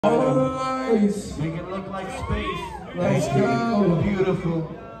Nice. Make it look like space. Let's go. Beautiful.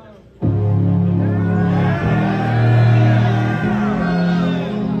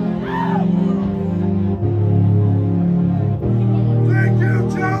 Thank you,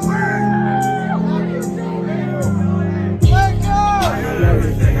 Joeyy. Let go. I got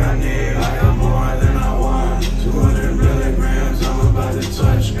everything I need. I got more than I want. 200 milligrams. I'm about to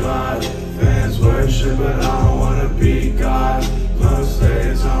touch God. Fans worship, but I don't wanna be God. Most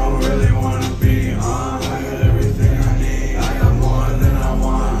days I don't really wanna be on. I got everything I need. I got more than I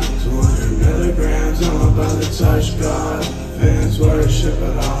want. 200 milligrams. I'm about to touch God. Fans worship,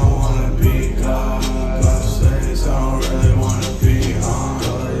 but I don't wanna be God. Most days I don't really wanna be on.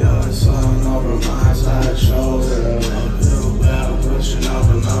 The sun over my side shoulder. Uphill battle, pushing up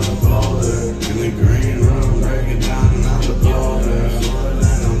another boulder. In the green room, breaking down another boulder.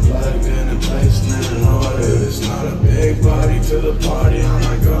 Then I'm plugged in and placed in an order. It's not a big body to the party, I'm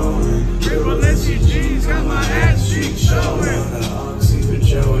not going. Triple SCG's got my ass cheek showing. The oxy for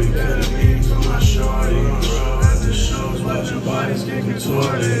Joey, ketamine for my shorty. At the shows, watching bodies get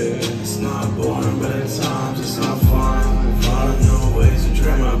contorted. It's not boring, but at times it's not fun. Find new ways to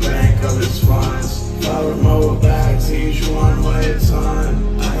drain my bank of its funds. If I remote back to each one way at a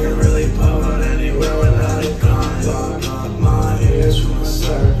time, I can really pop out anywhere without a gun. Lock up my ears from a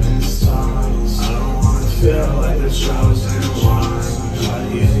serpent's tongues. I don't wanna feel like the chosen one.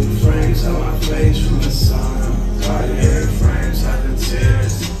 48 frames of my face from the sun. 48 frames of the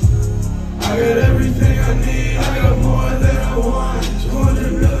tears. I got everything I need, I got more than I want.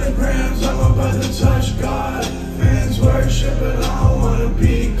 200 milligrams, I'm about to touch God. Fans worship, but I don't wanna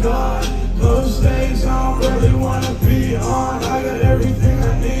be God.